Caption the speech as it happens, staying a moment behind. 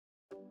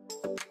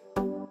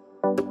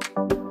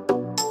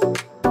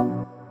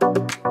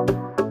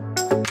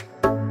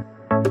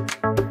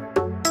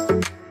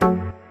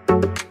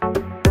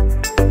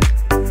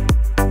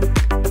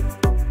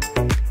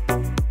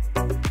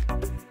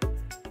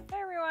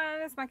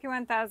Miss Monkey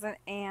 1000,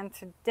 and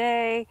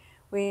today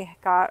we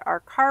got our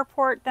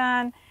carport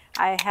done.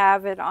 I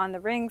have it on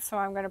the ring, so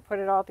I'm going to put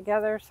it all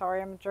together.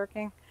 Sorry, I'm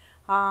jerking.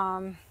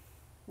 Yeah,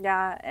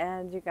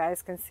 and you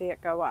guys can see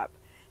it go up.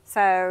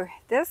 So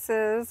this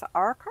is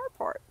our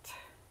carport.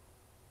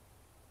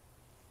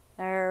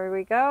 There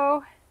we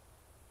go.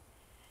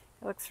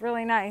 It looks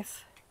really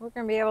nice. We're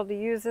going to be able to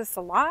use this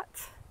a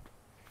lot.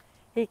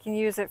 He can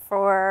use it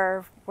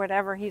for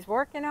whatever he's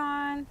working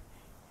on.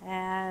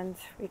 And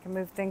we can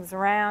move things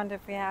around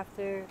if we have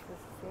to. This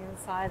is the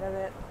inside of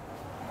it.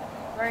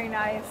 Very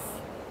nice.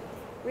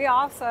 We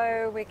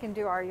can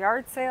do our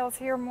yard sales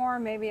here more.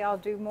 Maybe I'll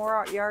do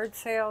more yard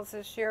sales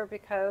this year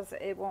because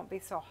it won't be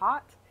so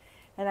hot.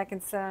 And I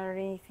can sit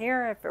underneath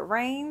here. If it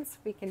rains,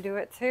 we can do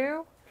it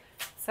too.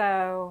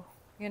 So,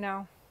 you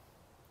know,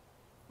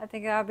 I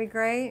think that'll be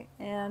great.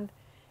 And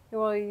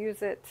we'll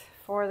use it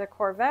for the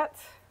Corvette.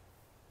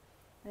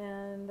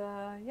 And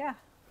yeah,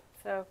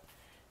 so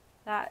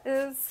that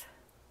is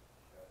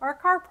our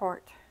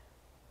carport.